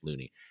working with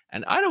Looney.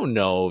 And I don't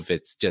know if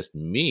it's just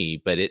me,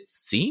 but it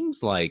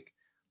seems like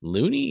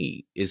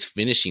Looney is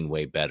finishing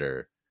way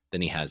better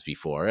than he has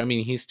before.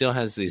 He still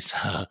has this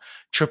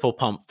triple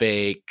pump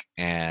fake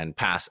and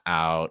pass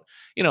out,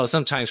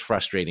 sometimes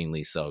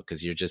frustratingly so,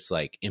 because you're just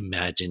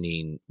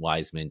imagining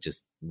Wiseman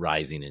just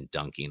rising and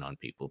dunking on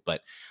people.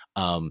 But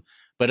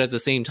at the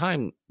same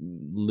time,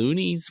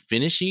 Looney's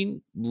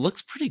finishing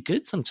looks pretty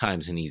good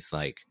sometimes, and he's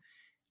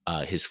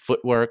his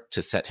footwork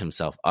to set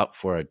himself up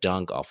for a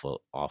dunk off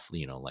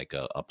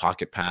a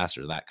pocket pass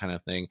or that kind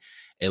of thing.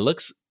 It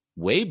looks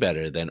way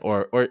better than,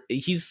 or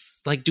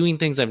he's doing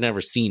things I've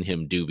never seen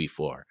him do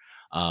before.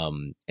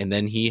 And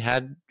then he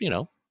had,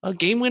 a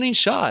game-winning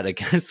shot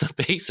against the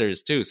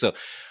Pacers too. So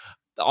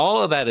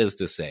all of that is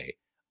to say,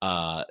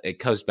 it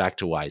comes back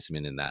to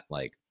Wiseman in that,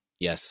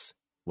 yes,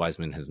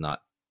 Wiseman has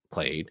not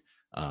played.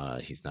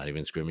 He's not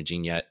even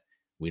scrimmaging yet.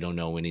 We don't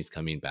know when he's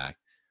coming back,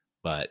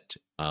 but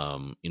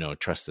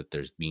trust that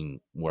there's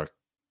been work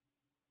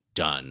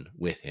done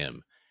with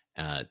him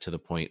to the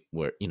point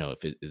where,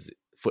 if it is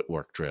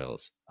footwork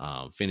drills,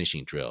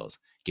 finishing drills,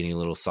 getting a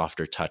little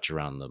softer touch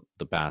around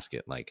the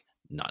basket,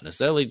 not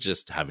necessarily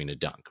just having a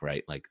dunk,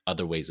 right?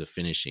 Other ways of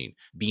finishing,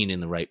 being in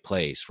the right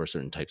place for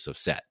certain types of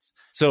sets.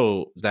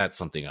 So that's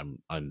something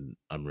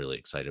I'm really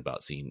excited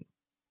about seeing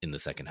in the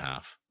second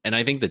half. And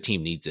I think the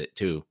team needs it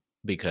too,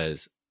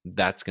 because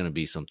that's going to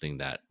be something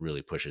that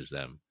really pushes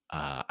them.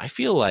 I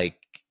feel like,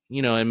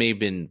 it may have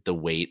been the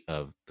weight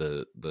of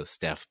the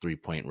Steph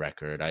 3-point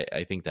record.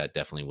 I think that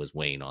definitely was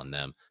weighing on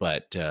them,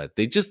 but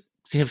they just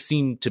have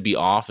seemed to be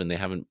off, and they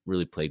haven't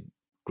really played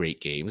great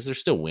games. They're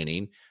still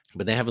winning,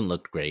 but they haven't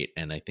looked great.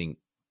 And I think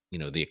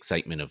the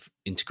excitement of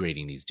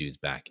integrating these dudes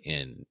back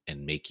in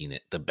and making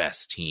it the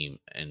best team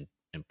and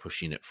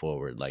pushing it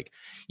forward. Like,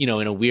 in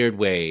a weird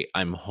way,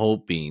 I'm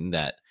hoping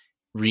that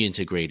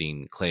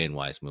reintegrating Clay and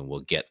Wiseman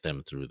will get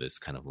them through this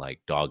kind of like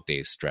dog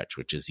days stretch,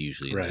 which is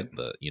usually Right.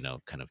 the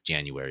kind of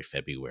January,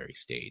 February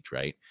stage,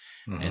 right?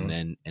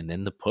 Mhm. And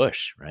then the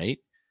push, right?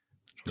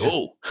 Let's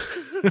go.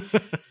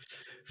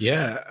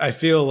 Yeah, I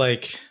feel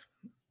like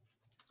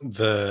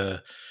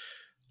the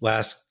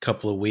last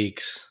couple of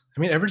weeks, I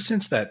mean, ever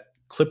since that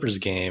Clippers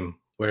game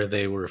where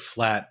they were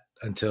flat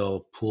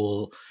until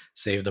Poole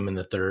saved them in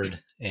the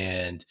third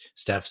and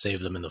Steph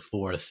saved them in the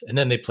fourth. And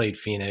then they played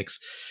Phoenix,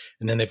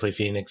 and then they played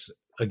Phoenix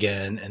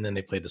again, and then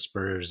they played the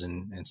Spurs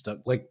and stuff.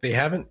 Like, they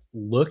haven't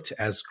looked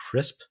as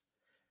crisp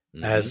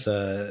as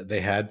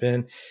they had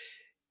been.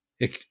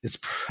 It's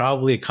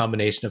probably a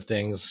combination of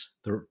things: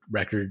 the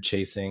record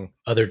chasing,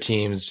 other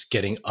teams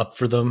getting up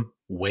for them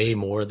way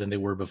more than they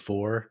were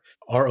before,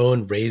 our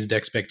own raised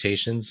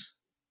expectations,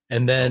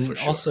 and Oh, then for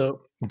sure.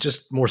 also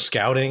just more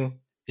scouting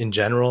in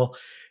general,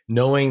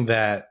 knowing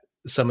that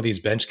some of these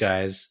bench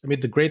guys, I mean,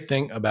 the great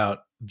thing about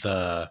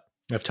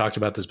I've talked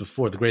about this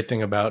before, the great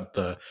thing about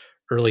the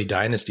early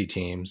dynasty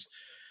teams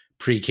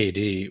pre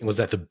KD was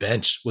that the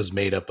bench was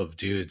made up of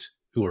dudes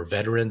who were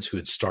veterans who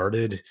had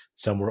started.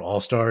 Some were all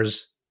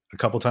stars a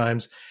couple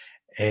times.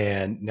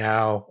 And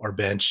now our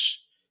bench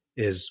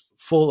is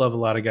full of a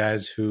lot of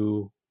guys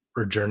who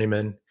are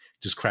journeymen,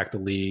 just cracked the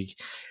league.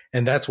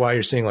 And that's why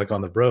you're seeing, like,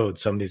 on the road,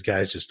 some of these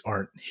guys just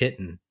aren't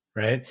hitting,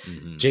 right?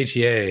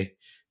 JTA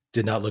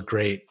did not look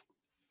great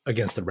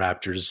against the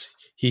Raptors.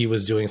 He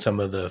was doing some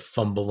of the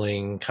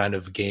fumbling kind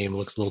of game,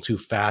 looks a little too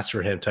fast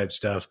for him type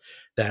stuff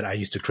that I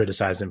used to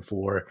criticize him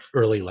for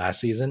early last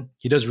season.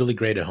 He does really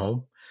great at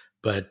home,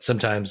 but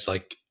sometimes,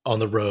 like, on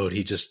the road,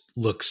 he just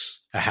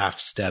looks a half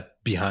step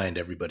behind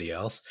everybody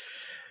else.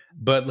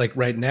 But like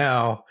right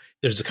now,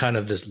 there's a kind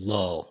of this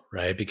lull,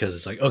 right? Because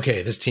it's like,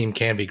 okay, this team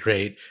can be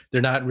great.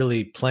 They're not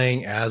really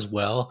playing as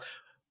well.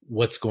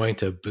 What's going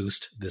to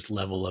boost this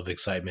level of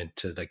excitement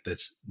to like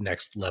this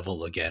next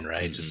level again,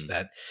 right? Just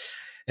that.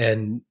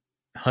 And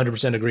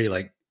 100% agree.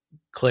 Like,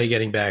 Clay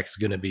getting back is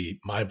going to be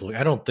mind blowing.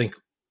 I don't think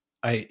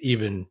I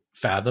even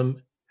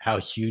fathom how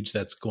huge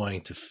that's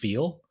going to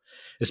feel,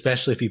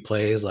 especially if he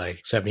plays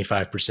like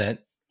 75%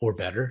 or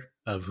better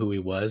of who he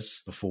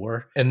was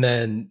before. And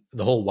then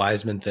the whole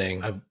Wiseman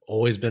thing, I've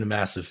always been a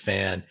massive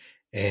fan.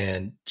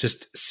 And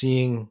just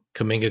seeing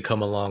Kuminga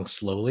come along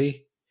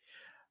slowly,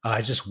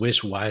 I just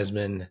wish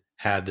Wiseman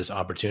had this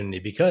opportunity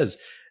because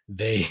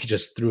they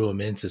just threw him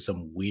into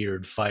some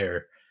weird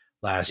fire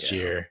last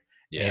year.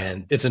 Yeah.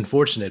 And it's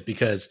unfortunate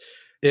because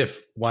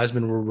if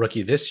Wiseman were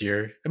rookie this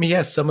year, I mean, he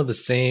has some of the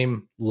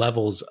same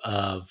levels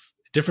of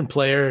different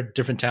player,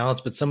 different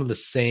talents, but some of the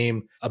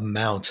same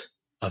amount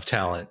of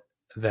talent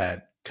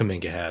that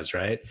Kuminga has,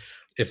 right?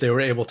 If they were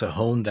able to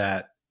hone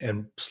that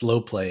and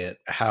slow play it,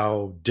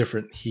 how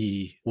different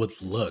he would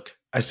look.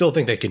 I still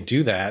think they can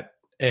do that.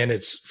 And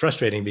it's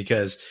frustrating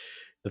because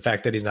the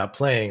fact that he's not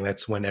playing,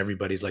 that's when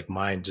everybody's like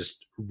mind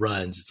just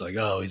runs. It's like,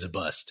 oh, he's a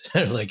bust.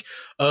 Like,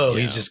 oh,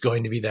 he's just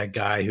going to be that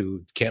guy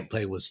who can't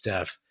play with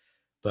Steph.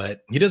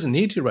 But he doesn't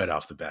need to right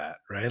off the bat,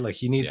 right? Like,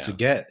 he needs to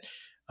get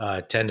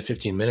 10 to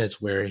 15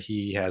 minutes where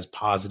he has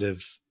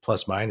positive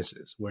plus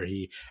minuses, where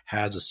he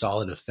has a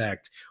solid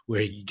effect,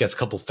 where he gets a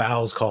couple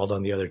fouls called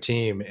on the other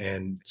team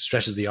and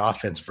stretches the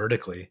offense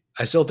vertically.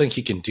 I still think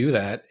he can do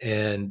that.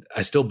 And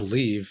I still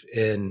believe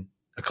in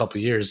a couple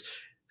of years,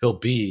 he'll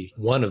be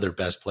one of their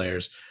best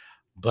players.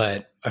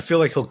 But I feel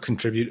like he'll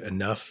contribute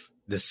enough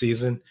this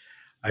season.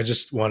 I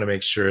just want to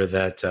make sure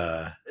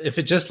that if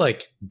it just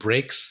like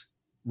breaks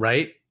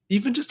right,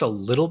 even just a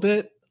little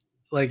bit,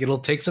 like, it'll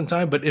take some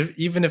time. But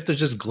even if there's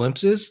just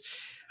glimpses,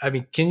 I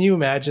mean, can you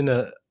imagine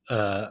a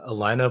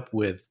lineup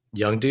with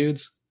young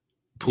dudes,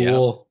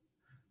 Poole,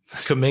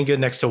 Kuminga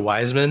next to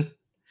Wiseman,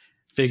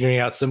 figuring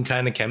out some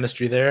kind of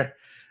chemistry there,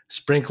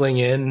 sprinkling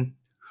in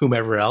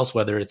whomever else,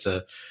 whether it's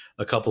a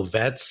couple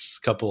vets,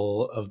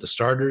 couple of the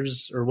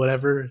starters or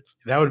whatever?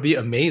 That would be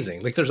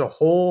amazing. Like, there's a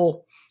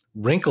whole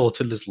wrinkle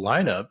to this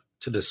lineup,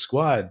 to this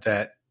squad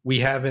that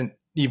we haven't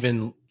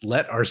even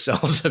let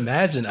ourselves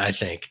imagine. I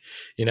think,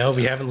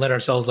 we haven't let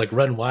ourselves like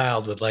run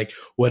wild with like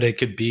what it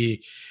could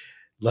be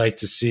like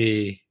to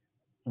see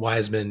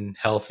Wiseman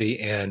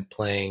healthy and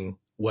playing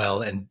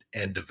well and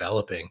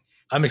developing.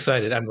 I'm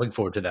excited. I'm looking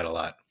forward to that a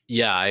lot.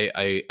 Yeah,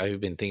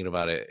 I've been thinking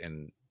about it,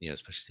 and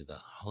especially the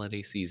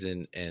holiday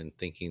season, and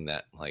thinking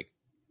that like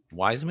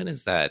Wiseman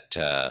is that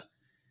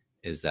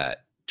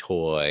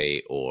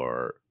toy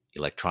or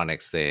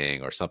electronics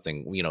thing or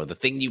something, the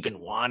thing you've been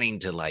wanting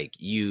to like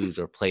use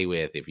or play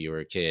with if you were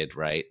a kid,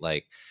 right?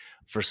 Like,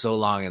 for so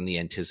long in the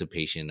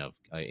anticipation of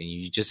and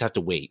you just have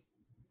to wait.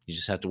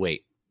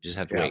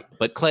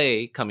 But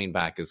Clay coming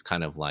back is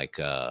kind of like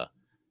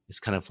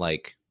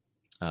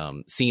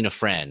seeing a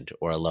friend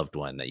or a loved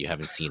one that you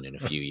haven't seen in a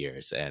few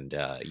years, and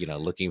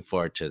looking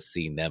forward to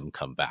seeing them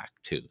come back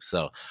too.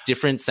 So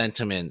different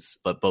sentiments,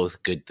 but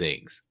both good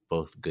things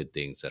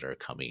that are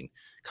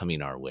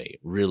coming our way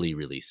really,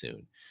 really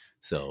soon.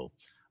 So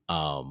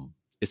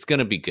it's going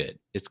to be good.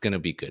 It's going to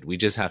be good. We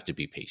just have to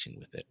be patient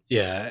with it.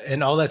 Yeah,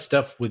 and all that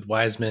stuff with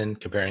Wiseman,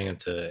 comparing him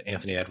to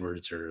Anthony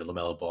Edwards or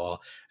LaMelo Ball,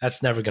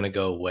 that's never going to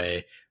go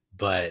away.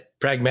 But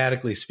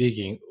pragmatically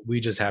speaking, we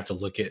just have to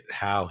look at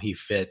how he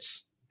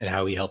fits and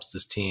how he helps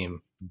this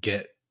team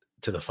get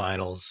to the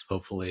finals,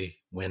 hopefully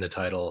win a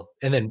title,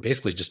 and then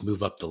basically just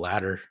move up the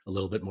ladder a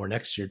little bit more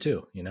next year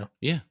too, you know?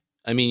 Yeah.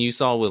 I mean, you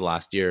saw with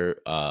last year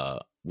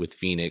with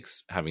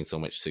Phoenix having so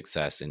much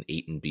success and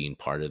Ayton being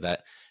part of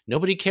that.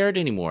 Nobody cared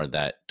anymore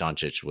that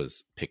Doncic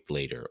was picked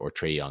later or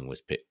Trae Young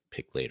was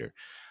picked later.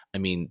 I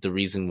mean, the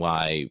reason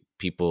why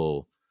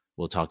people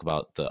will talk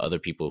about the other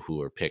people who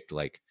were picked,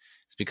 like,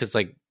 it's because,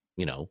 like,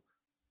 you know,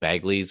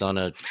 Bagley's on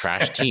a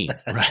trash team,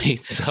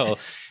 right? So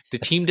the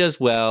team does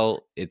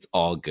well, it's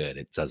all good.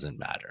 It doesn't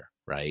matter,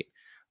 right?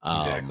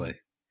 Exactly.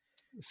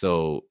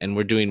 So, and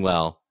we're doing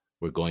well.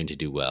 We're going to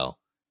do well.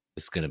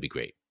 It's going to be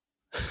great.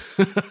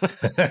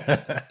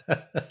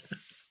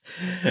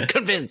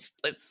 Convinced.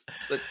 Let's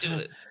do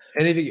this.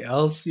 Anything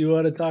else you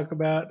want to talk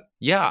about?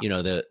 Yeah, you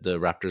know, the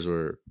Raptors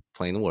were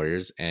playing the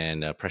Warriors,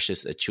 and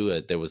Precious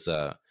Achiuwa, there was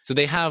so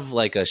they have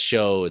like a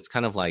show. It's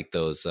kind of like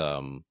those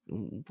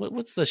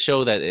what's the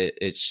show that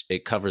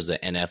it covers the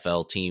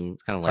NFL team?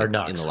 It's kind of like Hard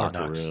Knocks, in the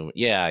locker room.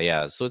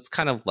 Yeah. So it's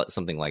kind of like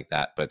something like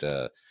that, but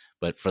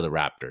for the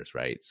Raptors,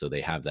 right? So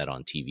they have that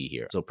on TV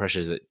here. So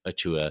Precious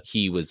Achiuwa,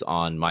 he was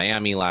on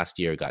Miami last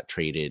year, got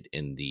traded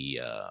in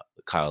the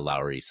Kyle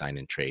Lowry sign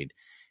and trade.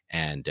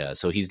 And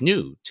so he's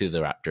new to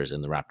the Raptors,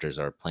 and the Raptors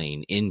are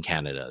playing in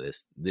Canada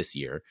this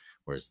year,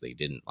 whereas they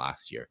didn't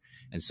last year.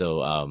 And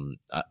so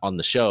on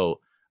the show,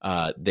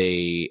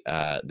 they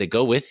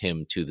go with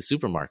him to the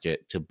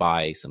supermarket to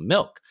buy some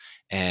milk.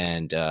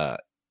 And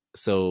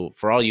so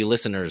for all you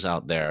listeners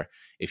out there,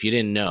 if you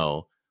didn't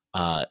know,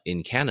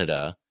 in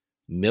Canada,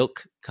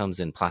 milk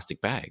comes in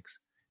plastic bags.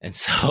 And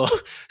so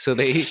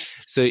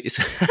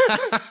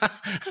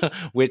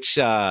which,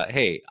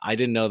 hey, I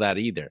didn't know that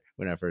either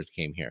when I first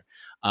came here.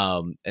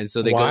 And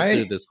so they go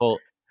through this whole,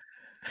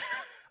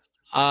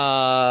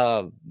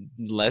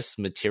 less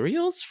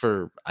materials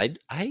for,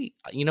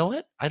 you know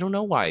what? I don't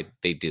know why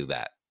they do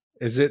that.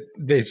 Is it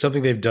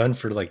something they've done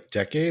for like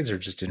decades or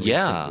just in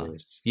recent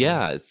years?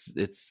 Yeah.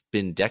 It's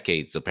been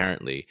decades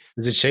apparently.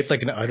 Is it shaped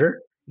like an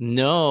udder?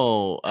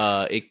 No,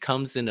 it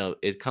comes in a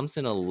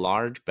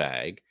large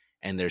bag.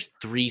 And there's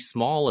 3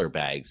 smaller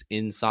bags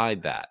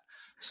inside that.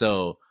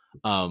 So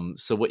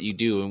what you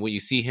do and what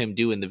you see him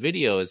do in the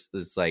video is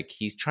like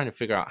he's trying to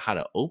figure out how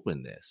to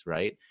open this,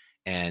 right?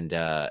 And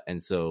then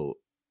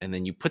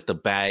you put the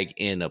bag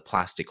in a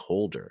plastic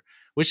holder,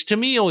 which to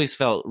me always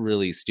felt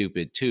really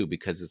stupid too,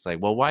 because it's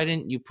like, well, why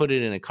didn't you put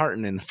it in a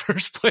carton in the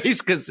first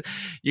place? Because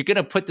you're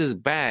gonna put this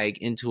bag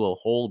into a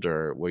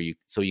holder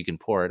so you can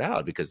pour it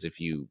out. Because if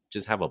you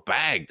just have a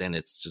bag, then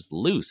it's just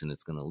loose and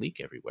it's gonna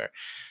leak everywhere.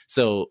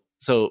 So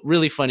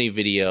really funny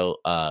video,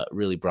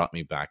 really brought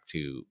me back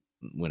to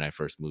when I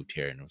first moved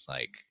here, and it was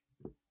like,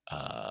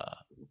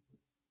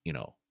 you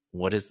know,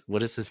 what is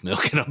this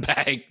milk in a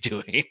bag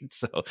doing?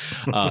 So,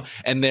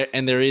 and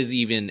there is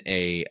even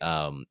a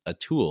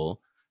tool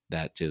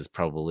that is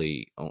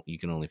probably you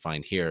can only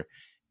find here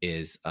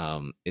is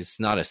it's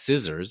not a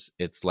scissors,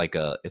 it's like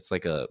a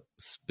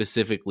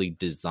specifically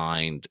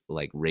designed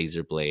like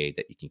razor blade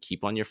that you can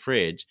keep on your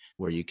fridge,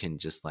 where you can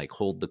just like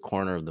hold the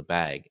corner of the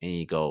bag and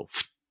you go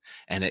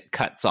and it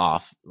cuts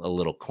off a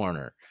little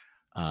corner,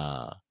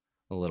 a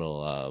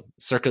little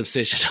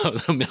circumcision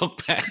of the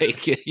milk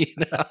bag, you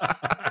know.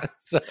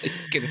 So you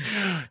can,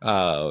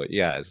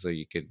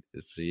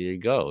 so you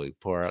go, you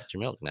pour out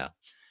your milk now.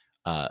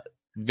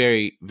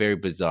 Very, very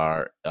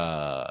bizarre,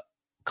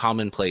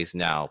 commonplace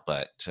now,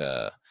 but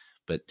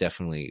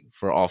definitely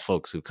for all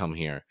folks who come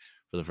here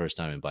for the first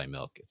time and buy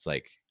milk, it's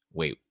like,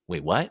 wait,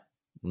 what?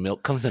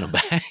 Milk comes in a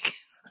bag?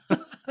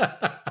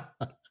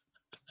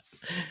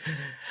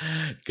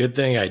 Good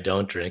thing I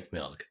don't drink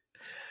milk.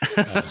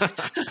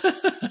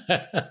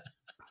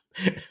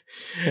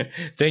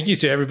 Thank you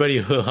to everybody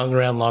who hung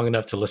around long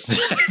enough to listen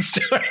to that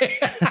story.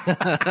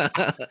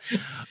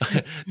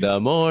 The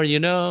more you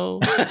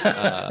know.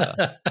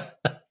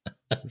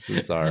 This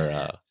is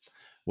our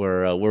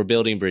we're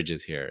building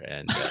bridges here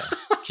and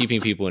keeping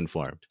people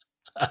informed.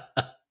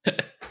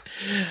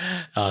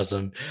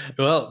 Awesome.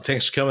 Well,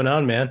 thanks for coming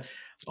on, man.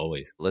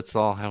 Always. Let's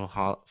all have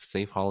a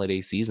safe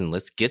holiday season.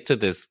 Let's get to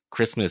this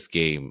Christmas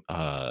game.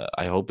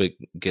 I hope it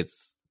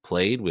gets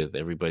played with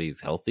everybody's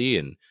healthy,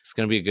 and it's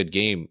going to be a good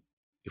game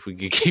if we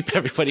can keep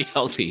everybody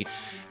healthy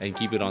and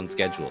keep it on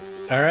schedule.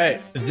 All right.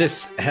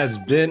 This has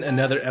been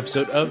another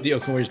episode of the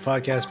Oakland Warriors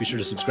podcast. Be sure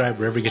to subscribe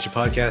wherever you get your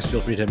podcast.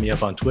 Feel free to hit me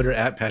up on Twitter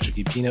at Patrick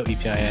Epino,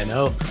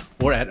 EPINO,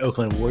 or at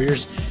Oakland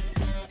Warriors.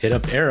 Hit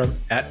up Aram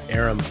at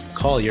Aram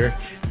Collier,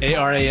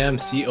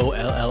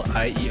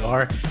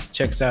 ARAMCOLLIER.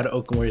 Check us out at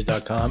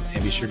OaklandWarriors.com,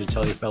 and be sure to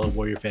tell your fellow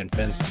Warrior fan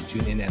friends to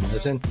tune in and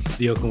listen.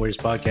 The Oakland Warriors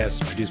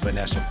podcast is produced by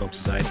National Film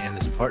Society and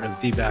is a part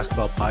of the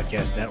Basketball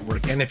Podcast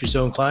Network. And if you're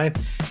so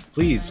inclined,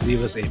 please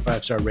leave us a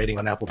 5-star rating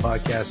on Apple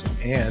Podcasts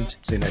and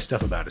say nice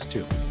stuff about us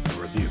too. A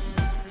review.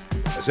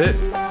 That's it.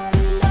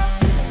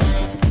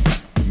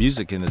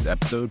 Music in this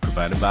episode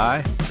provided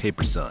by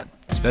Paper Sun.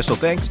 Special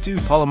thanks to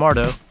Paul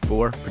Amardo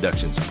for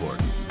production support.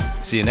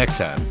 See you next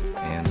time,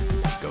 and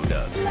go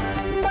Dubs.